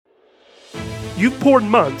You've poured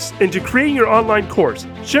months into creating your online course,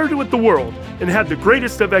 shared it with the world, and had the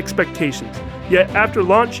greatest of expectations. Yet after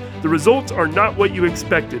launch, the results are not what you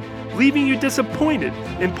expected, leaving you disappointed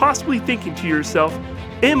and possibly thinking to yourself,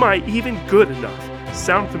 am I even good enough?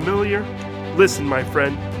 Sound familiar? Listen, my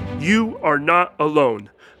friend, you are not alone.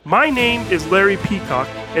 My name is Larry Peacock,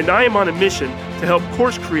 and I am on a mission to help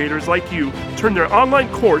course creators like you turn their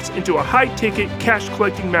online course into a high-ticket,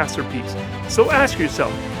 cash-collecting masterpiece. So ask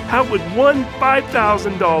yourself, how would one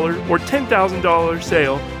 $5,000 or $10,000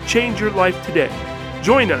 sale change your life today?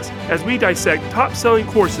 Join us as we dissect top-selling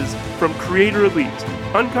courses from creator elites,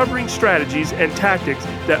 uncovering strategies and tactics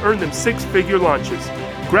that earn them six-figure launches.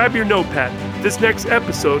 Grab your notepad. This next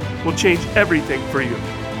episode will change everything for you.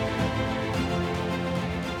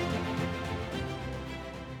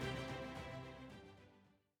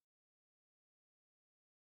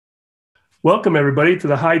 Welcome, everybody, to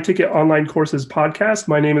the High Ticket Online Courses podcast.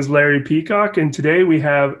 My name is Larry Peacock, and today we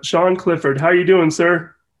have Sean Clifford. How are you doing,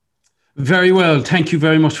 sir? Very well. Thank you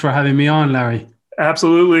very much for having me on, Larry.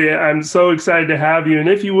 Absolutely. I'm so excited to have you. And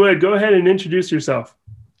if you would, go ahead and introduce yourself.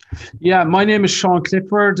 Yeah, my name is Sean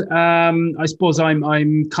Clifford. I suppose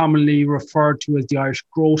I'm commonly referred to as the Irish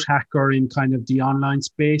growth hacker in kind of the online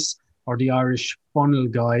space, or the Irish funnel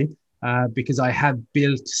guy, because I have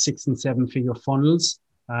built 6 and 7 figure funnels.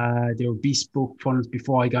 They were bespoke funnels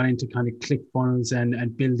before I got into kind of click funnels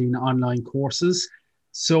and building online courses.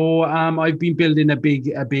 So I've been building a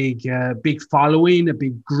big following, a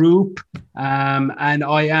big group, and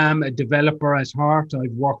I am a developer at heart.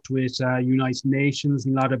 I've worked with United Nations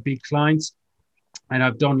and a lot of big clients, and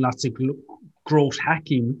I've done lots of growth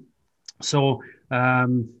hacking. So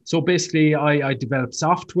basically, I develop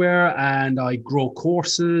software and I grow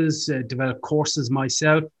courses, develop courses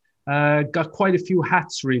myself. Got quite a few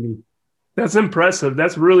hats, really. That's impressive.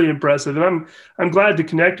 That's really impressive. And I'm glad to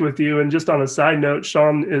connect with you. And just on a side note,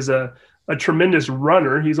 Sean is a tremendous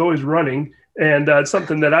runner. He's always running. And it's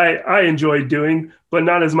something that I enjoy doing, but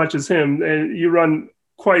not as much as him. And you run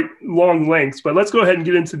quite long lengths. But let's go ahead and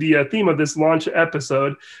get into the theme of this launch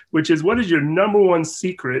episode, which is, what is your number one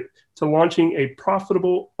secret to launching a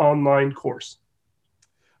profitable online course?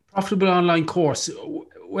 Profitable online course.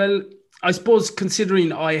 Well, I suppose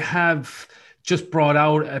considering I have just brought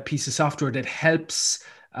out a piece of software that helps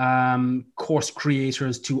course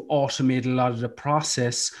creators to automate a lot of the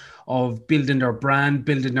process of building their brand,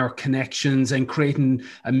 building their connections, and creating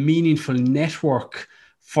a meaningful network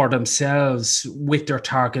for themselves with their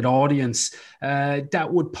target audience. That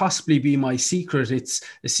would possibly be my secret. It's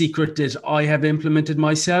a secret that I have implemented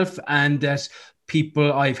myself and that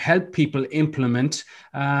I've helped people implement.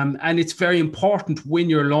 And it's very important when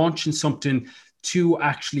you're launching something to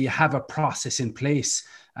actually have a process in place.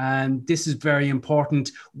 And this is very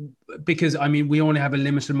important because, we only have a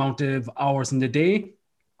limited amount of hours in the day.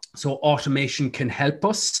 So automation can help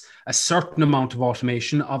us, a certain amount of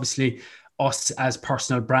automation. Obviously, us as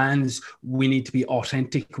personal brands, we need to be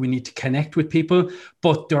authentic. We need to connect with people,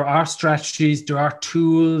 but there are strategies, there are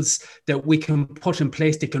tools that we can put in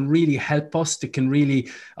place that can really help us, that can really,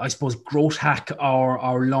 I suppose, growth hack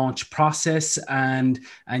our launch process and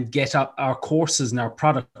get our courses and our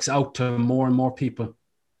products out to more and more people.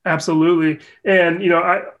 Absolutely. And,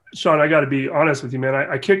 Sean, I got to be honest with you, man.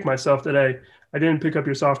 I kicked myself today. I didn't pick up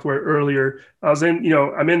your software earlier. I'm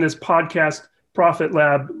in this podcast Profit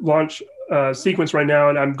Lab launch sequence right now,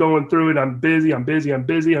 and I'm going through it. I'm busy. I'm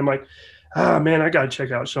like, man, I got to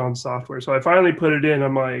check out Sean's software. So I finally put it in.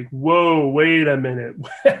 I'm like, whoa, wait a minute.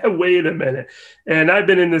 And I've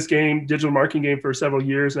been in this digital marketing game for several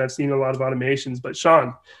years, and I've seen a lot of automations. But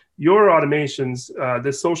Sean, your automations,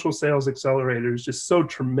 the social sales accelerator is just so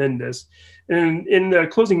tremendous. And in the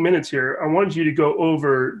closing minutes here, I wanted you to go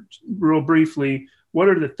over real briefly, what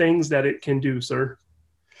are the things that it can do, sir?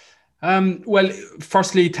 Well,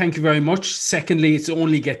 firstly, thank you very much. Secondly, it's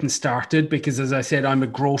only getting started because, as I said, I'm a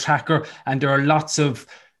growth hacker, and there are lots of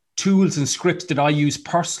tools and scripts that I use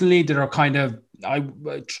personally that are kind of, I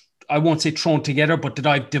won't say thrown together, but that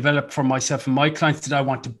I've developed for myself and my clients that I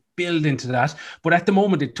want to build into that. But at the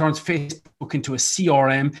moment, it turns Facebook into a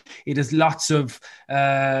CRM. It has lots of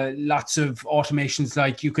automations,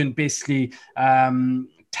 like you can basically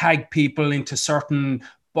tag people into certain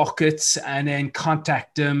buckets and then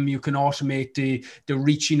contact them. You can automate the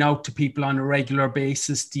reaching out to people on a regular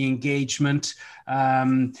basis, the engagement.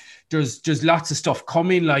 There's lots of stuff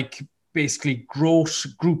coming, like basically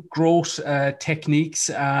group growth techniques,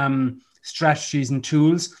 strategies and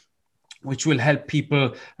tools, which will help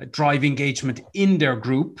people drive engagement in their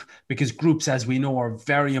group, because groups, as we know, are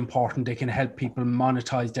very important. They can help people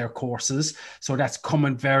monetize their courses. So that's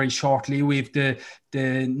coming very shortly. We have the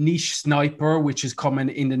the Niche Sniper, which is coming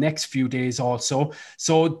in the next few days also.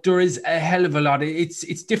 So there is a hell of a lot.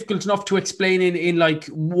 It's difficult enough to explain in like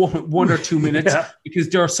one or 2 minutes because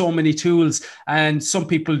there are so many tools. And some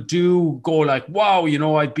people do go like, wow,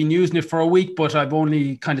 I've been using it for a week, but I've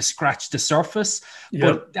only kind of scratched the surface.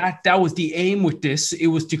 But that was the aim with this. It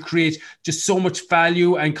was to create just so much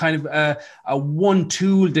value and kind of a one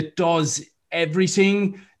tool that does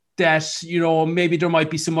everything that, maybe there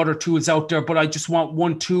might be some other tools out there, but I just want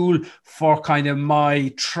one tool for kind of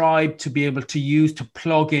my tribe to be able to use, to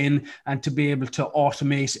plug in and to be able to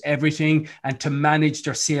automate everything and to manage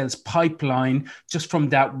their sales pipeline just from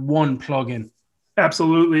that one plugin.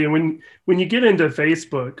 Absolutely. And when you get into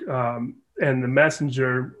Facebook and the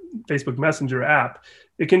Facebook Messenger app,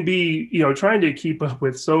 it can be, trying to keep up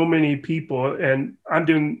with so many people. And I'm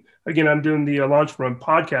doing the Launch Run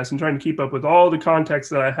podcast and trying to keep up with all the contacts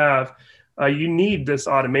that I have. You need this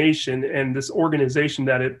automation and this organization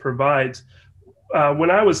that it provides.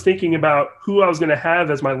 When I was thinking about who I was going to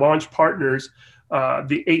have as my launch partners,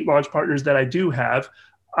 the 8 launch partners that I do have,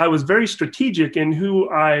 I was very strategic in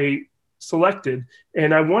who I selected.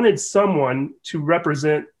 And I wanted someone to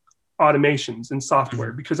represent automations and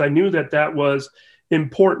software because I knew that was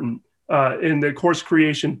important in the course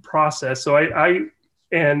creation process. So I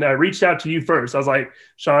reached out to you first. I was like,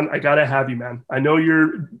 Sean, I got to have you, man. I know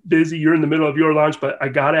you're busy. You're in the middle of your launch, but I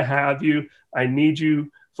got to have you. I need you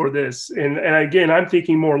for this. And again, I'm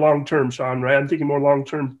thinking more long-term, Sean, right? I'm thinking more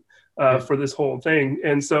long-term for this whole thing.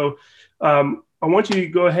 And so I want you to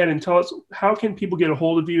go ahead and tell us, how can people get a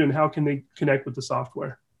hold of you and how can they connect with the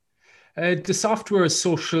software? The software is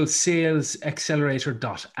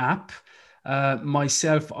socialsalesaccelerator.app.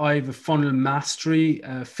 Myself, I have a Funnel Mastery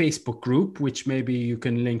Facebook group, which maybe you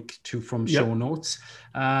can link to from show notes.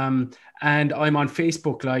 And I'm on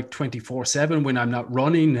Facebook like 24/7 when I'm not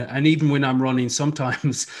running, and even when I'm running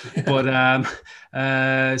sometimes. But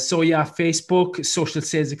Facebook,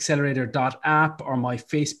 socialsalesaccelerator.app or my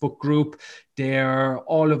Facebook group.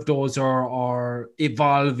 All of those are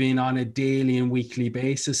evolving on a daily and weekly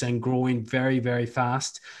basis and growing very, very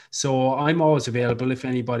fast. So I'm always available if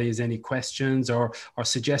anybody has any questions or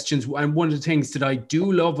suggestions. And one of the things that I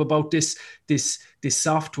do love about this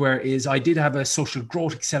software is I did have a social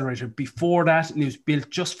growth accelerator before that, and it was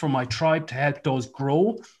built just for my tribe to help those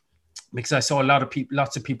grow because I saw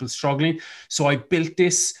lots of people struggling. So I built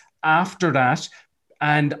this after that.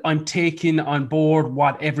 And I'm taking on board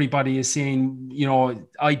what everybody is saying,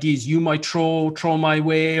 ideas you might throw my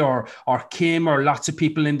way or Kim or lots of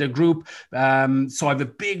people in the group. So I have a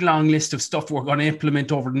big, long list of stuff we're going to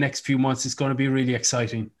implement over the next few months. It's going to be really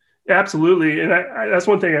exciting. Absolutely. And that's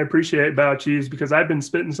one thing I appreciate about you is because I've been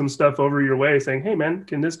spitting some stuff over your way saying, hey, man,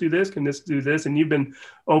 can this do this? Can this do this? And you've been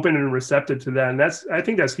open and receptive to that. And I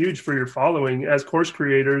think that's huge for your following as course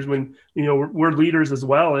creators when, we're leaders as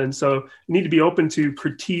well. And so you need to be open to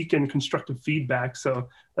critique and constructive feedback. So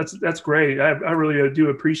that's great. I really do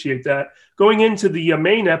appreciate that. Going into the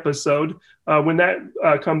main episode, when that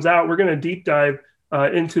comes out, we're going to deep dive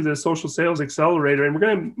into the Social Sales Accelerator.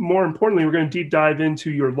 And more importantly, we're going to deep dive into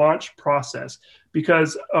your launch process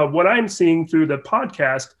because what I'm seeing through the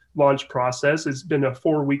podcast launch process, it's been a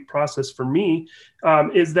 4-week process for me,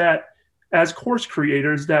 is that as course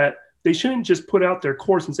creators that they shouldn't just put out their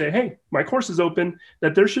course and say, hey, my course is open,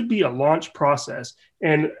 that there should be a launch process.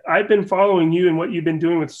 And I've been following you and what you've been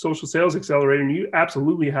doing with Social Sales Accelerator, and you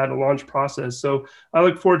absolutely had a launch process. So I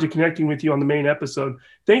look forward to connecting with you on the main episode.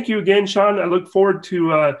 Thank you again, Sean. I look forward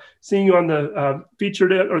to seeing you on the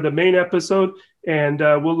featured or the main episode, and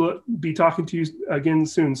we'll be talking to you again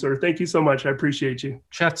soon, sir. Thank you so much. I appreciate you.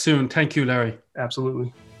 Chat soon. Thank you, Larry.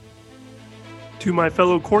 Absolutely. To my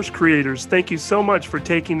fellow course creators, thank you so much for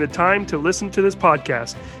taking the time to listen to this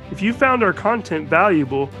podcast. If you found our content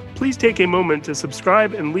valuable, please take a moment to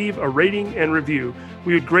subscribe and leave a rating and review.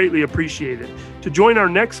 We would greatly appreciate it. To join our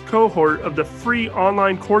next cohort of the free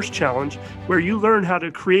online course challenge, where you learn how to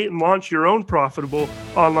create and launch your own profitable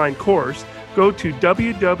online course, go to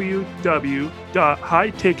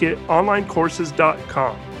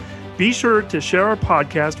www.hightticketonlinecourses.com. Be sure to share our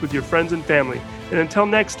podcast with your friends and family. And until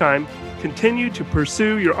next time, continue to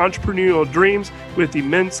pursue your entrepreneurial dreams with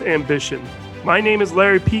immense ambition. My name is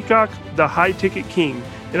Larry Peacock, the High Ticket King,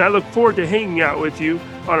 and I look forward to hanging out with you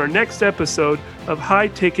on our next episode of High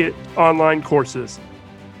Ticket Online Courses.